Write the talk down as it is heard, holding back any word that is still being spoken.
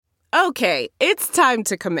Okay, it's time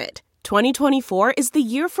to commit. 2024 is the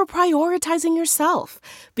year for prioritizing yourself.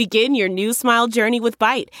 Begin your new smile journey with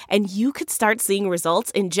Byte, and you could start seeing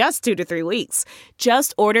results in just 2 to 3 weeks.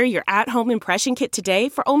 Just order your at-home impression kit today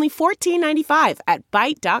for only $14.95 at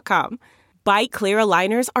Byte.com. Byte Clear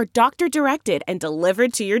aligners are doctor-directed and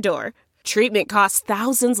delivered to your door. Treatment costs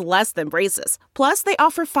thousands less than braces. Plus, they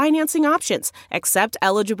offer financing options, accept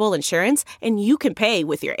eligible insurance, and you can pay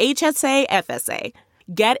with your HSA FSA.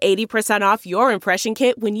 Get 80% off your impression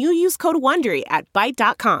kit when you use code WONDERY at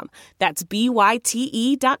Byte.com. That's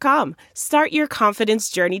BYTE.com. Start your confidence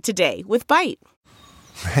journey today with Byte.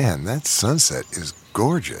 Man, that sunset is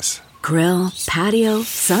gorgeous. Grill, patio,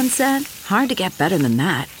 sunset. Hard to get better than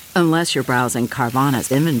that. Unless you're browsing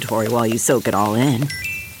Carvana's inventory while you soak it all in.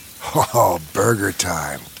 Oh, burger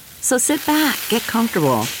time. So sit back, get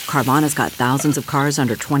comfortable. Carvana's got thousands of cars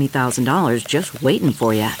under $20,000 just waiting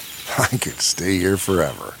for you. I could stay here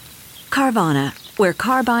forever. Carvana, where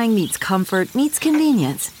car buying meets comfort, meets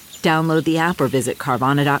convenience. Download the app or visit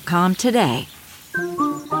Carvana.com today.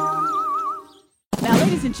 Now,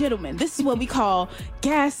 ladies and gentlemen, this is what we call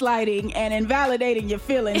gaslighting and invalidating your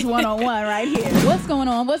feelings one-on-one right here. What's going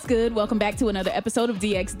on? What's good? Welcome back to another episode of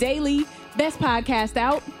DX Daily, best podcast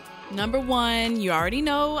out. Number one, you already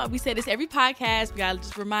know, we say this every podcast. We gotta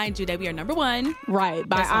just remind you that we are number one. Right,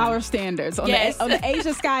 by our standards. On the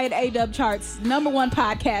Asia Sky and A-Dub charts, number one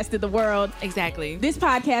podcast in the world. Exactly. This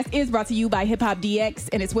podcast is brought to you by Hip Hop DX,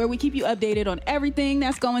 and it's where we keep you updated on everything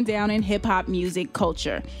that's going down in hip-hop music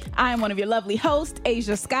culture. I am one of your lovely hosts,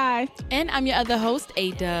 Asia Sky. And I'm your other host,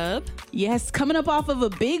 A-Dub. Yes, coming up off of a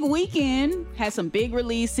big weekend, had some big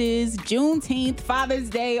releases, Juneteenth, Father's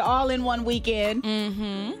Day, all in one weekend.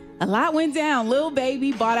 Mm-hmm. A lot went down. Lil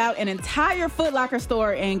Baby bought out an entire Foot Locker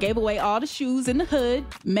store and gave away all the shoes in the hood.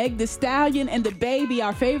 Meg Thee Stallion and the Baby,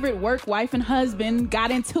 our favorite work wife and husband,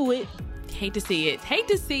 got into it. Hate to see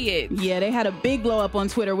it. Yeah, they had a big blow up on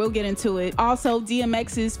Twitter. We'll get into it. Also,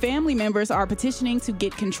 DMX's family members are petitioning to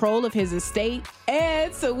get control of his estate.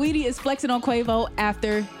 And Saweetie is flexing on Quavo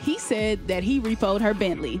after he said that he repoed her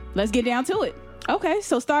Bentley. Let's get down to it. Okay,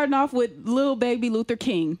 so starting off with Lil Baby Luther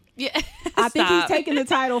King. Yeah, I think he's taking the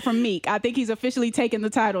title from Meek. I think he's officially taking the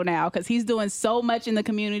title now because he's doing so much in the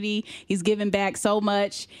community. He's giving back so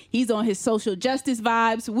much. He's on his social justice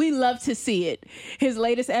vibes. We love to see it. His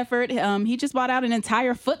latest effort, he just bought out an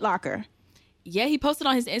entire Foot Locker. Yeah, he posted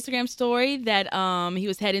on his Instagram story that he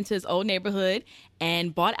was heading to his old neighborhood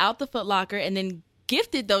and bought out the Foot Locker and then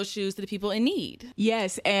gifted those shoes to the people in need.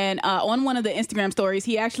 Yes, and on one of the Instagram stories,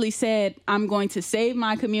 he actually said, I'm going to save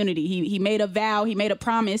my community. He made a vow, he made a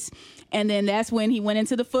promise, and then that's when he went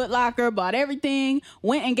into the Foot Locker, bought everything,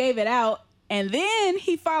 went and gave it out, and then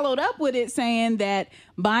he followed up with it saying that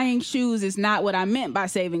buying shoes is not what I meant by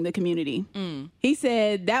saving the community. He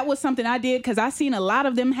said, that was something I did because I seen a lot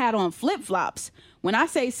of them had on flip-flops. When I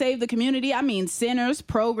say save the community, I mean centers,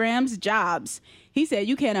 programs, jobs. He said,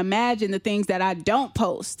 you can't imagine the things that I don't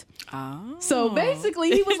post. Oh. So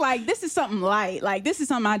basically, he was like, this is something light. Like, this is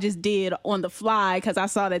something I just did on the fly because I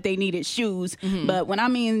saw that they needed shoes. Mm-hmm. But when I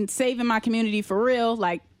mean saving my community for real,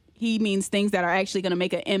 like, he means things that are actually going to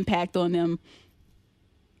make an impact on them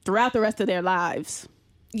throughout the rest of their lives.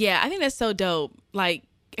 Yeah, I think that's so dope. Like,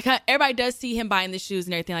 everybody does see him buying the shoes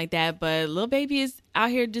and everything like that, but Lil Baby is out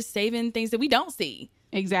here just saving things that we don't see.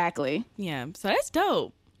 Exactly. Yeah, so that's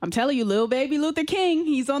dope. I'm telling you, Lil Baby Luther King,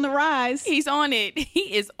 he's on the rise. He's on it.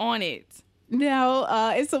 He is on it.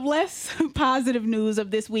 Now, it's some less positive news of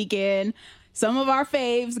this weekend. Some of our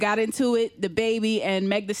faves got into it, the Baby and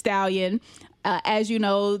Meg Thee Stallion. As you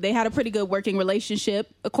know, they had a pretty good working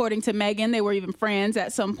relationship. According to Megan, they were even friends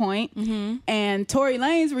at some point. Mm-hmm. And Tory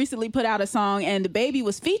Lanez recently put out a song, and the Baby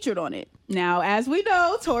was featured on it. Now, as we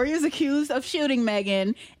know, Tory is accused of shooting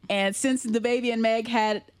Megan. And since the Baby and Meg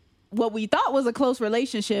had what we thought was a close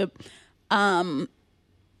relationship,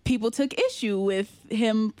 people took issue with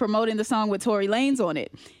him promoting the song with Tory Lanez on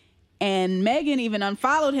it. And Megan even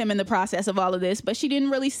unfollowed him in the process of all of this, but she didn't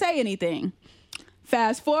really say anything.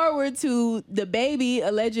 Fast forward to the Baby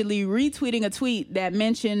allegedly retweeting a tweet that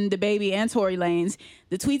mentioned the Baby and Tory Lanez.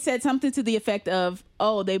 The tweet said something to the effect of,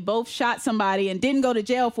 oh, they both shot somebody and didn't go to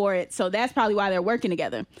jail for it, so that's probably why they're working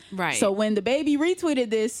together. Right. So when the Baby retweeted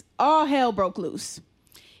this, all hell broke loose.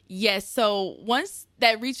 Yes, so once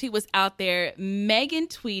that retweet was out there, Megan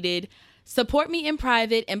tweeted, "Support me in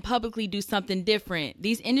private and publicly do something different.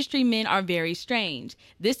 These industry men are very strange.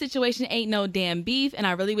 This situation ain't no damn beef, and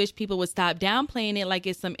I really wish people would stop downplaying it like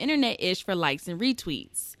it's some internet-ish for likes and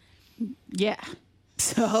retweets." Yeah.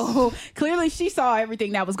 So clearly she saw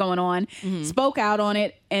everything that was going on, spoke out on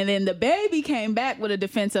it, and then the baby came back with a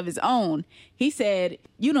defense of his own. He said,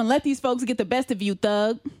 "You done let these folks get the best of you,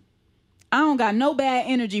 thug. I don't got no bad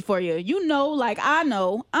energy for you. You know, like I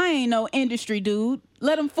know, I ain't no industry dude.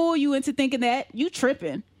 Let them fool you into thinking that. You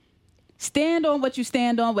tripping. Stand on what you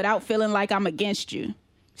stand on without feeling like I'm against you.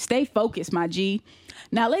 Stay focused, my G."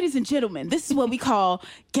 Now, ladies and gentlemen, this is what we call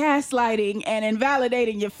gaslighting and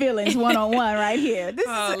invalidating your feelings one-on-one right here. This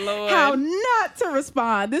is how not to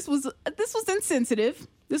respond. This was insensitive.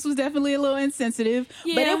 This was definitely a little insensitive,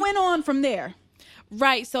 but it went on from there.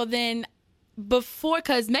 Right. So then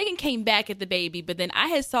because Megan came back at the baby, but then I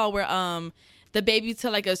had saw where the baby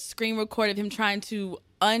took like a screen record of him trying to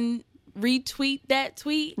retweet that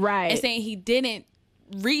tweet. Right. And saying he didn't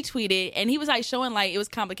retweet it. And he was like showing like it was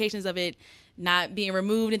complications of it not being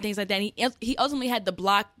removed and things like that. And he ultimately had to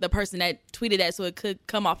block the person that tweeted that so it could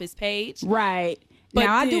come off his page. Right. But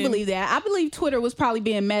now, I do believe that. I believe Twitter was probably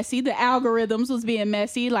being messy. The algorithms was being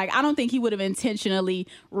messy. Like, I don't think he would have intentionally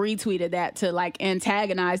retweeted that to, like,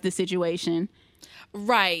 antagonize the situation.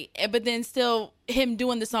 Right. But then still, him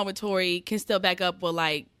doing the song with Tory can still back up with,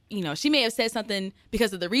 like, you know, she may have said something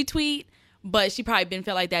because of the retweet, but she probably been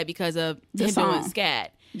felt like that because of him doing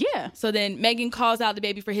scat. Yeah. So then Megan calls out the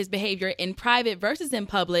baby for his behavior in private versus in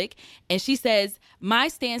public. And she says, "My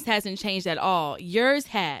stance hasn't changed at all. Yours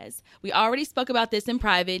has. We already spoke about this in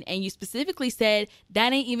private, and you specifically said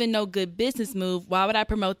that ain't even no good business move. Why would I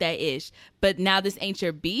promote that ish? But now this ain't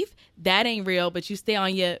your beef. That ain't real, but you stay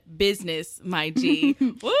on your business, my G."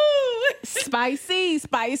 Woo! Spicy.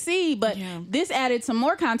 But this added some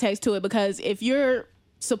more context to it, because if you're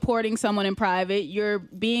supporting someone in private, you're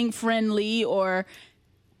being friendly or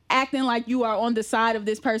acting like you are on the side of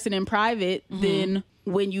this person in private, then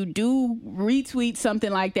when you do retweet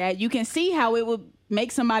something like that, you can see how it would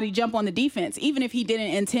make somebody jump on the defense, even if he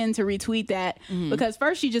didn't intend to retweet that, because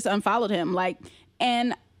first she just unfollowed him. Like,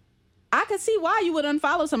 and I could see why you would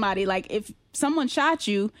unfollow somebody. Like, if someone shot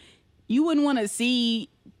you, you wouldn't want to see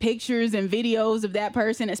pictures and videos of that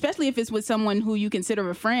person, especially if it's with someone who you consider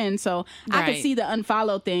a friend. So I could see the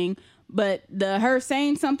unfollow thing. But her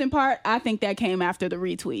saying something part, I think that came after the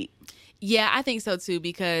retweet. Yeah, I think so too,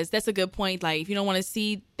 because that's a good point. Like, if you don't want to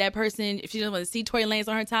see that person, if you don't want to see Tory Lanez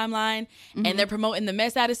on her timeline and they're promoting the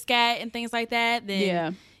mess out of scat and things like that,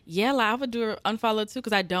 then like, I would do an unfollow too,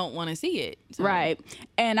 because I don't want to see it. So. Right.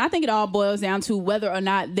 And I think it all boils down to whether or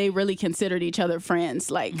not they really considered each other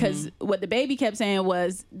friends. Like, because what the baby kept saying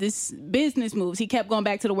was this business moves. He kept going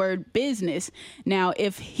back to the word business. Now,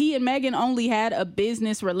 if he and Megan only had a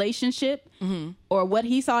business relationship, or what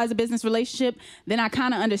he saw as a business relationship, then I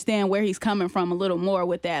kind of understand where he's coming from a little more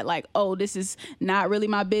with that. Like, oh, this is not really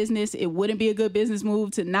my business. It wouldn't be a good business move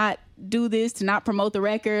to not do this, to not promote the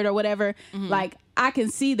record or whatever. Like, I can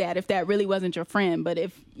see that if that really wasn't your friend. But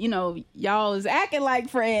if, you know, y'all is acting like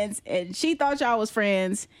friends and she thought y'all was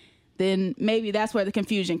friends, then maybe that's where the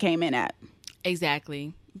confusion came in at.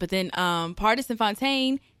 Exactly. But then Pardison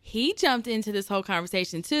Fontaine, he jumped into this whole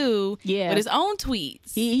conversation too with his own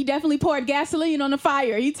tweets. He definitely poured gasoline on the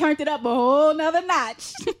fire. He turned it up a whole nother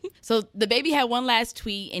notch. So the baby had one last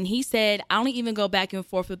tweet, and he said, "I don't even go back and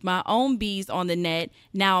forth with my own bees on the net.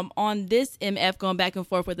 Now I'm on this MF going back and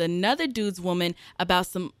forth with another dude's woman about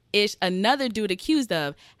some ish another dude accused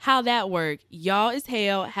of. How that work? Y'all is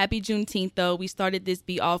hell. Happy Juneteenth, though. We started this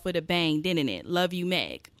beat off with a bang, didn't it? Love you,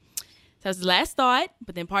 Meg." So that's his last thought,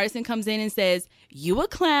 but then Pardison comes in and says, "You a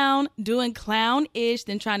clown, doing clown-ish,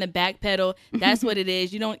 then trying to backpedal. That's what it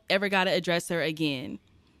is. You don't ever got to address her again."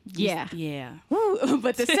 Yeah. Woo.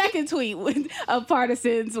 But the second tweet of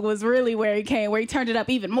Pardison's was really where he turned it up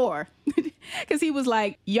even more. Because he was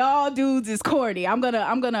like, "Y'all dudes is corny. I'm gonna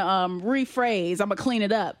rephrase. I'm gonna clean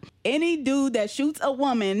it up. Any dude that shoots a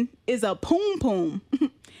woman is a poom poom.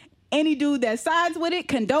 Any dude that sides with it,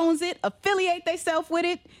 condones it, affiliate themselves with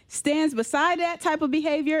it, stands beside that type of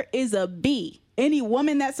behavior is a B. Any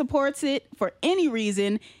woman that supports it for any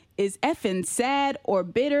reason is effing sad or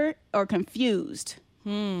bitter or confused."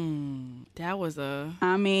 That was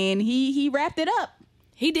I mean, he wrapped it up.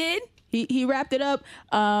 He did. He wrapped it up.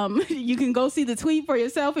 You can go see the tweet for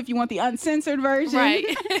yourself if you want the uncensored version. Right.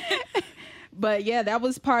 But yeah, that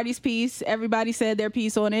was Party's piece. Everybody said their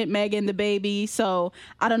piece on it, Megan, the baby. So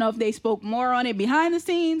I don't know if they spoke more on it behind the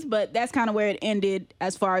scenes, but that's kind of where it ended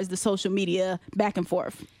as far as the social media back and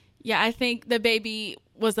forth. Yeah, I think the baby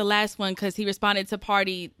was the last one because he responded to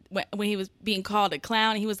Party when he was being called a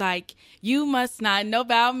clown. He was like, "You must not know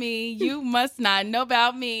about me. You must not know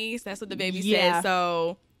about me." So that's what the baby said.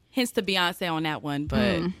 So hence to Beyonce on that one.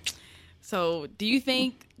 But so do you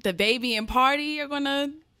think the baby and Party are going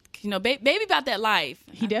to baby about that life.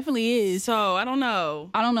 He definitely is. So I don't know.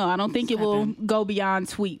 I don't think it will go beyond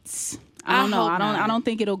tweets. I don't know. I don't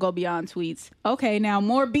think it'll go beyond tweets. Okay, now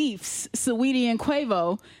more beefs. Saweetie and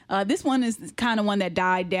Quavo. This one is kind of one that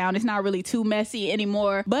died down. It's not really too messy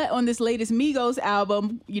anymore. But on this latest Migos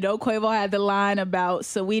album, Quavo had the line about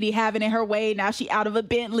Saweetie having it her way. Now she out of a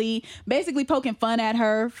Bentley, basically poking fun at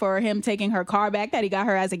her for him taking her car back that he got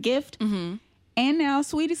her as a gift. Mm-hmm. And now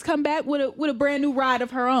Saweetie's come back with a brand new ride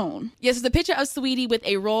of her own. Yes, it's a picture of Saweetie with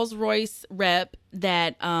a Rolls Royce rep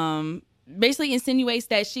that basically insinuates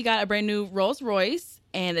that she got a brand new Rolls Royce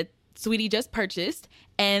and that Saweetie just purchased.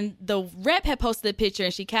 And the rep had posted a picture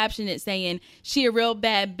and she captioned it saying, "She a real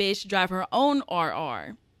bad bitch, drive her own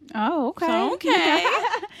RR." Oh, okay. So, okay.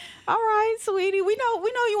 All right, Saweetie. We know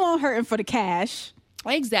you won't hurting for the cash.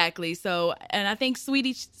 Exactly. So, and I think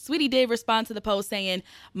Saweetie did respond to the post saying,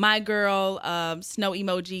 "My girl," snow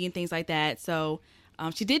emoji and things like that. So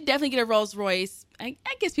she did definitely get a Rolls Royce. I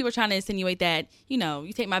guess people are trying to insinuate that,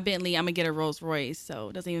 you take my Bentley, I'm going to get a Rolls Royce. So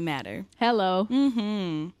it doesn't even matter. Hello.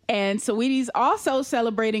 Mm-hmm. And Saweetie's also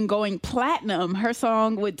celebrating going platinum. Her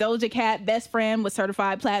song with Doja Cat, Best Friend, was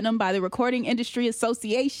certified platinum by the Recording Industry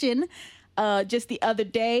Association just the other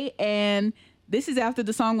day. And this is after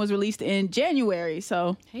the song was released in January.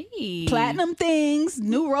 So, hey, platinum things,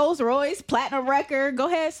 new Rolls Royce, platinum record. Go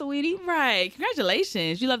ahead, Saweetie. Right.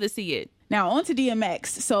 Congratulations. You love to see it. Now, on to DMX.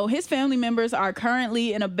 So his family members are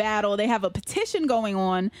currently in a battle. They have a petition going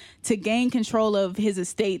on to gain control of his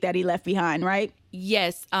estate that he left behind, right?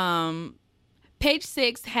 Yes. Page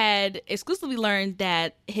Six had exclusively learned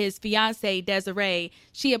that his fiancee, Desiree,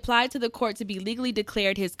 she applied to the court to be legally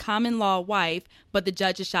declared his common law wife, but the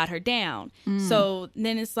judges shot her down. So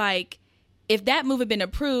then it's like, if that move had been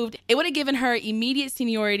approved, it would have given her immediate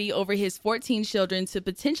seniority over his 14 children to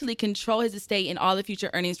potentially control his estate and all the future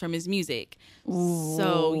earnings from his music. Ooh.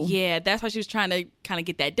 So, yeah, that's why she was trying to kind of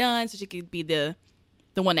get that done so she could be the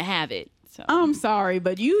one to have it. So. I'm sorry,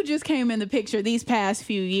 but you just came in the picture these past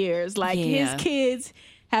few years. Like, his kids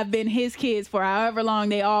have been his kids for however long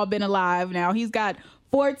they all been alive. Now, he's got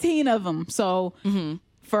 14 of them. So,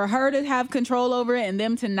 for her to have control over it and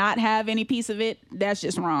them to not have any piece of it, that's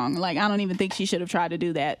just wrong. Like, I don't even think she should have tried to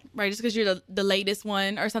do that. Right, just because you're the latest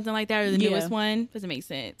one or something like that, or the newest one, doesn't make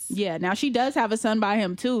sense. Yeah, now she does have a son by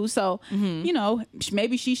him too, so,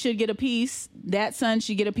 maybe she should get a piece. That son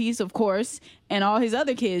should get a piece, of course, and all his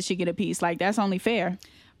other kids should get a piece. Like, that's only fair.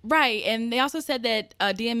 Right, and they also said that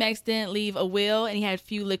DMX didn't leave a will and he had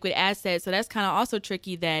few liquid assets, so that's kind of also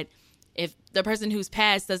tricky that if the person who's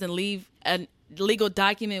passed doesn't leave a legal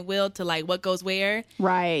document will to like what goes where,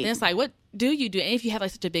 right, then it's like, what do you do? And if you have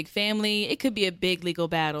like such a big family, it could be a big legal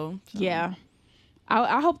battle. So. Yeah,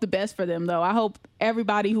 I hope the best for them, though. I hope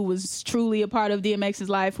everybody who was truly a part of DMX's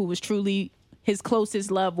life, who was truly his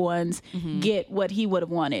closest loved ones, get what he would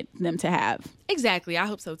have wanted them to have. Exactly. I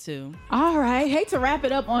hope so too. All right. Hate to wrap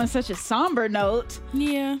it up on such a somber note.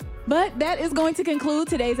 Yeah. But that is going to conclude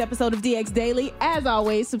today's episode of DX Daily. As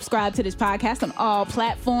always, subscribe to this podcast on all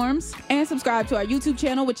platforms and subscribe to our YouTube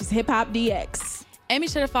channel, which is Hip Hop DX. And be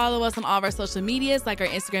sure to follow us on all of our social medias, like our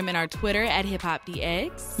Instagram and our Twitter at Hip Hop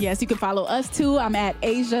DX. Yes, you can follow us too. I'm at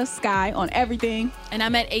Asia Sky on everything. And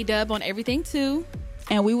I'm at ADub on everything too.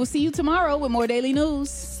 And we will see you tomorrow with more daily news.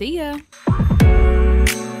 See ya.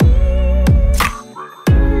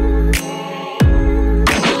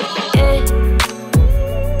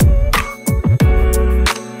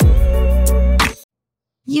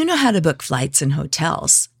 You know how to book flights and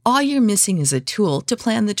hotels. All you're missing is a tool to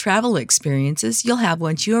plan the travel experiences you'll have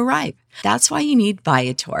once you arrive. That's why you need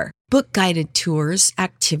Viator. Book guided tours,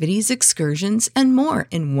 activities, excursions, and more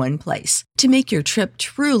in one place to make your trip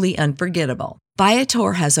truly unforgettable.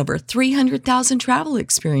 Viator has over 300,000 travel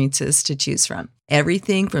experiences to choose from.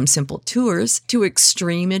 Everything from simple tours to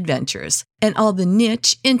extreme adventures and all the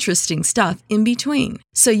niche, interesting stuff in between.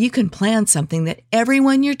 So you can plan something that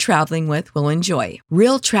everyone you're traveling with will enjoy.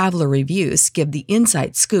 Real traveler reviews give the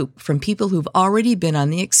inside scoop from people who've already been on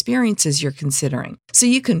the experiences you're considering. So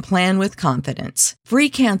you can plan with confidence. Free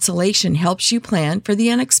cancellation helps you plan for the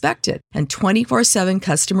unexpected. And 24/7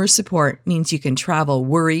 customer support means you can travel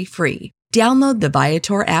worry-free. Download the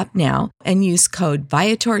Viator app now and use code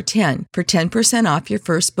Viator10 for 10% off your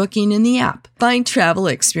first booking in the app. Find travel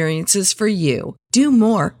experiences for you. Do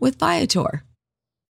more with Viator.